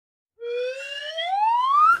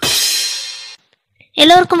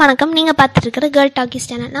எல்லோருக்கும் வணக்கம். நீங்கள் பார்த்துட்டு இருக்கிற கேர்ள் டாக்கிஸ்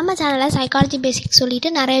சேனல். நம்ம சேனலில் சைக்காலஜி பேசிக்ஸ் சொல்லிட்டு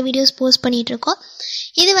நிறைய வீடியோஸ் போஸ்ட் பண்ணிகிட்டு இருக்கோம்.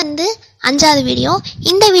 இது 5வது வீடியோ.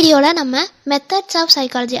 இந்த வீடியோவில் நம்ம மெத்தட்ஸ் ஆஃப்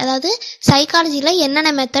சைக்காலஜி, அதாவது சைக்காலஜியில் என்னென்ன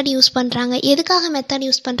மெத்தட் யூஸ் பண்ணுறாங்க, எதுக்காக மெத்தட்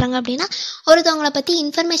யூஸ் பண்ணுறாங்க அப்படின்னா ஒருத்தவங்களை பற்றி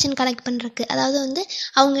இன்ஃபர்மேஷன் கலெக்ட் பண்ணுறதுக்கு, அதாவது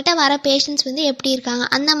அவங்ககிட்ட வர பேஷண்ட்ஸ் எப்படி இருக்காங்க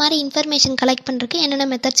அந்த மாதிரி இன்ஃபர்மேஷன் கலெக்ட் பண்ணுறதுக்கு என்னென்ன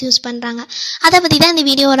மெத்தட்ஸ் யூஸ் பண்ணுறாங்க அதை பற்றி தான் இந்த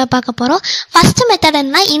வீடியோவில் பார்க்க போகிறோம். ஃபஸ்ட்டு மெத்தட்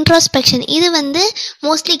என்ன, இன்ட்ரோஸ்பெக்ஷன். இது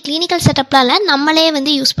மோஸ்ட்லி கிளினிக்கல் செட்டப்லால் நம்மளே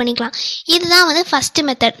யூஸ் பண்ணிக்கலாம். இதுதான் ஃபஸ்ட்டு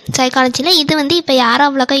மெத்தட் சைக்காலஜியில். இது இப்போ யாரும்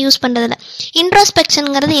அவ்வளோக்கா யூஸ் பண்ணுறதில்ல.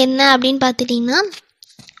 இன்ட்ரோஸ்பெக்ஷனுங்கிறது என்ன அப்படின்னு பார்த்துட்டிங்கன்னா,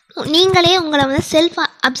 நீங்களே உங்களை செல்ஃப்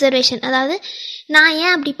அப்சர்வேஷன், அதாவது நான்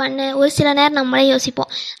ஏன் அப்படி பண்ணேன், ஒரு சில நேரம் நம்மளே யோசிப்போம்.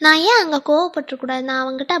 நான் ஏன் அங்கே கோவப்பட்டுருக்கூடாது, நான்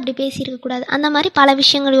அவங்ககிட்ட அப்படி பேசியிருக்கக்கூடாது, அந்த மாதிரி பல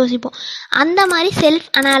விஷயங்கள் யோசிப்போம். அந்த மாதிரி செல்ஃப்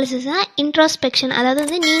அனாலிசிஸ் தான் இன்ட்ரோஸ்பெக்ஷன்.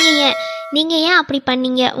 அதாவது நீங்கள் ஏன் அப்படி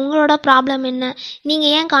பண்ணீங்க, உங்களோட ப்ராப்ளம் என்ன,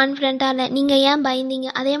 நீங்கள் ஏன் கான்ஃபிடென்ட்டாக இல்லை, நீங்கள் ஏன் பயந்தீங்க,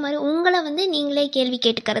 அதே மாதிரி உங்களை நீங்களே கேள்வி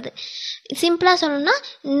கேட்டுக்கிறது. சிம்பிளாக சொல்லணும்னா,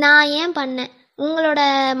 நான் ஏன் பண்ணேன், உங்களோட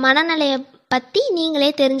மனநிலையை பற்றி நீங்களே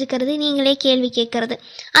தெரிஞ்சுக்கிறது, நீங்களே கேள்வி கேட்குறது,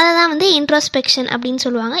 அதை தான் இன்ட்ரோஸ்பெக்ஷன் அப்படின்னு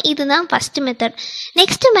சொல்லுவாங்க. இதுதான் ஃபஸ்ட்டு மெத்தட்.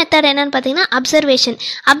 நெக்ஸ்ட்டு மெத்தட் என்னென்னு பார்த்தீங்கன்னா அப்சர்வேஷன்.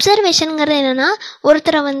 அப்சர்வேஷனுங்கிறது என்னென்னா,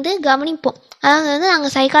 ஒருத்தரை கவனிப்போம். அதாவது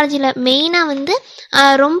நாங்கள் சைக்காலஜியில் மெயினாக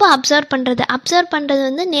ரொம்ப அப்சர்வ்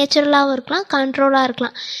பண்ணுறது நேச்சுரலாகவும் இருக்கலாம், கண்ட்ரோலாக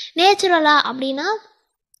இருக்கலாம். நேச்சுரலாக அப்படின்னா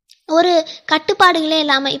ஒரு கட்டுப்பாடுகளே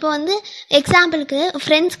இல்லாமல், இப்போ எக்ஸாம்பிளுக்கு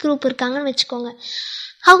ஃப்ரெண்ட்ஸ் குரூப் இருக்காங்கன்னு வச்சுக்கோங்க.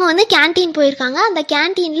 அவங்க கேன்டீன் போயிருக்காங்க. அந்த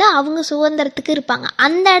கேன்டீனில் அவங்க சுதந்திரத்துக்கு இருப்பாங்க.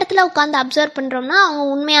 அந்த இடத்துல உட்காந்து அப்சர்வ் பண்ணுறோம்னா அவங்க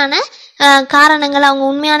உண்மையான காரணங்கள், அவங்க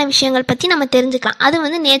உண்மையான விஷயங்கள் பற்றி நம்ம தெரிஞ்சுக்கலாம்.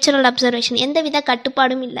 அது நேச்சுரல் அப்சர்வேஷன், எந்த வித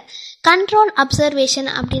கட்டுப்பாடும் இல்லை. கண்ட்ரோல் அப்சர்வேஷன்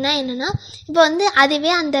அப்படின்னா என்னென்னா, இப்போ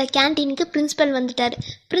அதுவே அந்த கேன்டீனுக்கு பிரின்ஸிபல்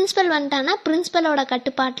வந்துட்டான்னா பிரின்ஸிபலோட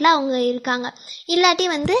கட்டுப்பாட்டில் அவங்க இருக்காங்க. இல்லாட்டி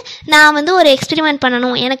நான் ஒரு எக்ஸ்பெரிமெண்ட்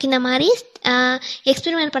பண்ணணும், எனக்கு இந்த மாதிரி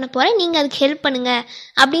எக்ஸ்பெரிமெண்ட் பண்ண போகிறேன், நீங்கள் அதுக்கு ஹெல்ப் பண்ணுங்கள்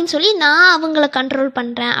அப்படின்னு சொல்லி நான் அவங்கள கண்ட்ரோல்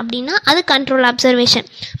பண்ணுறேன் அப்படின்னா அது கண்ட்ரோல் அப்சர்வேஷன்.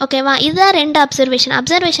 ஓகேவா? இதுதான் 2 அப்சர்வேஷன்.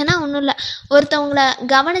 அப்சர்வேஷனாக ஒன்றும் இல்லை, ஒருத்தவங்களை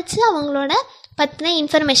கவனித்து அவங்களோட பற்றின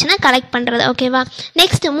இன்ஃபர்மேஷனை கலெக்ட் பண்ணுறது. ஓகேவா?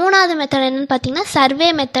 நெக்ஸ்ட் 3வது மெத்தட் என்னென்னு பார்த்தீங்கன்னா சர்வே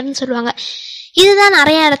மெத்தட்னு சொல்லுவாங்க. இதுதான்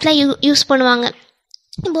நிறைய இடத்துல யூஸ் பண்ணுவாங்க.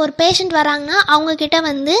 இப்போ ஒரு பேஷண்ட் வராங்கன்னா அவங்கக்கிட்ட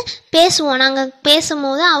பேசுவோம். நாங்கள்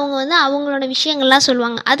பேசும்போது அவங்க அவங்களோட விஷயங்கள்லாம்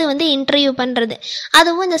சொல்லுவாங்க. அது இன்டர்வியூ பண்ணுறது,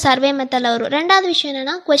 அதுவும் இந்த சர்வே மெத்தடில் வரும். 2வது விஷயம்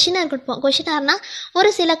என்னென்னா கொஷினர் கொடுப்போம். கொஷினர்னால்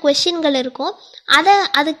ஒரு சில கொஷின்கள் இருக்கும்,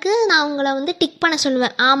 அதுக்கு நான் உங்களை டிக் பண்ண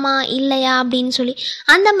சொல்லுவேன், ஆமாம் இல்லையா அப்படின்னு சொல்லி.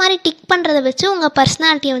 அந்த மாதிரி டிக் பண்ணுறதை வச்சு உங்கள்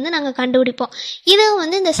பர்சனாலிட்டியை நாங்கள் கண்டுபிடிப்போம்.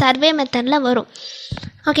 இதுவும் இந்த சர்வே மெத்தடில் வரும்.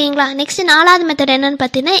 ஓகேங்களா? நெக்ஸ்ட்டு 4வது மெத்தட் என்னென்னு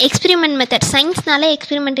பார்த்தீங்கன்னா எக்ஸ்பெரிமெண்ட் மெத்தட். சயின்ஸ்னாலே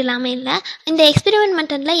எக்ஸ்பெரிமெண்ட் இல்லாமல் இல்லை. இந்த எக்ஸ்பெரிமெண்ட்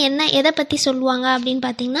மெத்தடில் எதை பற்றி சொல்லுவாங்க அப்படின்னு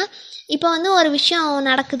பார்த்தீங்கன்னா, இப்போ ஒரு விஷயம்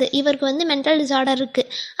நடக்குது, இவருக்கு மென்டல் டிஸார்டர்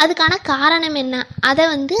இருக்குது, அதுக்கான காரணம் என்ன, அதை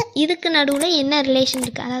இதுக்கு நடுவில் என்ன ரிலேஷன்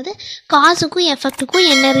இருக்குது, அதாவது காசுக்கும் எஃபெக்ட்டுக்கும்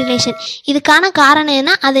என்ன ரிலேஷன், இதுக்கான காரணம்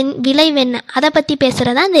என்ன, அதன் விளைவு என்ன, அதை பற்றி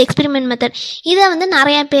பேசுகிறதா இந்த எக்ஸ்பெரிமெண்ட் மெத்தட். இதை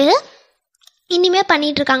நிறையா பேர் இனிமேல்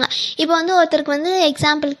பண்ணிகிட்ருக்காங்க. இப்போ ஒருத்தருக்கு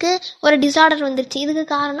எக்ஸாம்பிளுக்கு ஒரு டிஸார்டர் வந்துருச்சு, இதுக்கு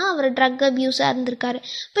காரணம் அவர் ட்ரக் அப்யூஸாக இருந்திருக்காரு.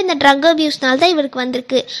 இப்போ இந்த ட்ரக் அப்யூஸ்னால தான் இவருக்கு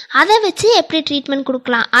வந்திருக்கு, அதை வச்சு எப்படி ட்ரீட்மெண்ட்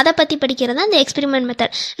கொடுக்கலாம், அதை பற்றி படிக்கிறது தான் இந்த எக்ஸ்பெரிமெண்ட்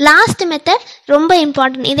மெத்தட். லாஸ்ட் மெத்தட் ரொம்ப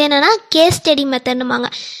இம்பார்ட்டன்ட். இது என்னென்னா case study மெத்தட்னுவாங்க.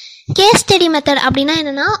 Case study method அப்படின்னா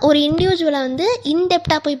என்னென்னா, ஒரு இண்டிவிஜுவலை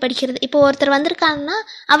இன்டெப்டாக போய் படிக்கிறது. இப்போ ஒருத்தர் வந்திருக்காருன்னா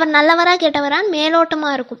அவர் நல்லவராக கெட்டவரான்னு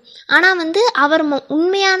மேலோட்டமாக இருக்கும், ஆனால் அவர்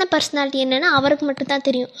உண்மையான பர்சனாலிட்டி என்னென்னா அவருக்கு மட்டும்தான்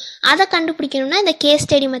தெரியும். அதை கண்டுபிடிக்கணும்னா இந்த கேஸ்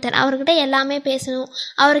ஸ்டடி மெத்தட். அவர்கிட்ட எல்லாமே பேசணும்,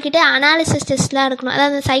 அவர்கிட்ட அனாலிசிஸ் டெஸ்ட்லாம் இருக்கணும்.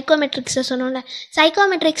 அதாவது சைக்கோமெட்ரிக்ஸை சொன்னோம்ல,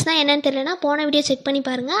 சைக்கோமெட்ரிக்ஸ்னால் என்னென்னு தெரியலனா போன வீடியோ செக் பண்ணி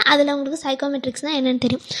பாருங்கள், அதில் உங்களுக்கு சைக்கோமெட்ரிக்ஸ்னால் என்னென்னு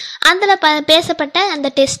தெரியும். அதில் பேசப்பட்ட அந்த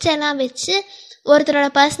டெஸ்ட் எல்லாம் வச்சு ஒருத்தரோட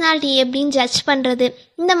பர்சனாலிட்டி எப்படின்னு ஜட்ஜ் பண்ணுறது,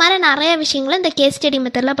 இந்த மாதிரி நிறைய விஷயங்களை இந்த கேஸ் ஸ்டடி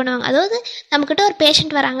மெத்தடில் பண்ணுவாங்க. அதாவது நம்மக்கிட்ட ஒரு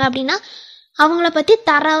பேஷண்ட் வராங்க அப்படின்னா அவங்கள பற்றி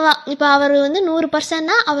தரவாக, இப்போ அவர்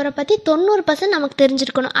 100%னா அவரை பற்றி 90% நமக்கு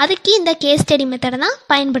தெரிஞ்சிருக்கணும். அதுக்கு இந்த கேஸ் ஸ்டடி மெத்தடை தான்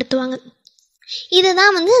பயன்படுத்துவாங்க.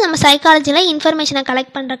 இதுதான் நம்ம சைக்காலஜியில் இன்ஃபர்மேஷனை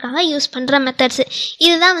கலெக்ட் பண்ணுறதுக்காக யூஸ் பண்ணுற மெத்தட்ஸு.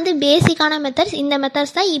 இதுதான் பேசிக்கான மெத்தட்ஸ். இந்த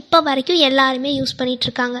மெத்தட்ஸ் தான் இப்போ வரைக்கும் எல்லாருமே யூஸ்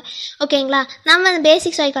பண்ணிகிட்ருக்காங்க. ஓகேங்களா? நம்ம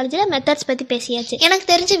பேசிக் சைக்காலஜியில் மெத்தட்ஸ் பற்றி பேசியாச்சு. எனக்கு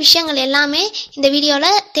தெரிஞ்ச விஷயங்கள் எல்லாமே இந்த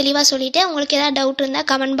வீடியோவில் தெளிவாக சொல்லிவிட்டு, உங்களுக்கு ஏதாவது டவுட் இருந்தால்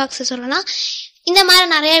கமெண்ட் பாக்ஸில் சொல்லலாம். இந்த மாதிரி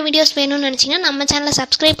நிறைய வீடியோஸ் வேணும்னு நினச்சிங்கன்னா நம்ம சேனலை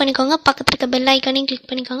சப்ஸ்கிரைப் பண்ணிக்கோங்க, பக்கத்தில் இருக்க பெல் ஐக்கானையும் கிளிக்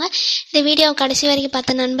பண்ணிக்கோங்க. இந்த வீடியோ கடைசி வரைக்கும்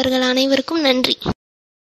பார்த்த நண்பர்கள் அனைவருக்கும் நன்றி.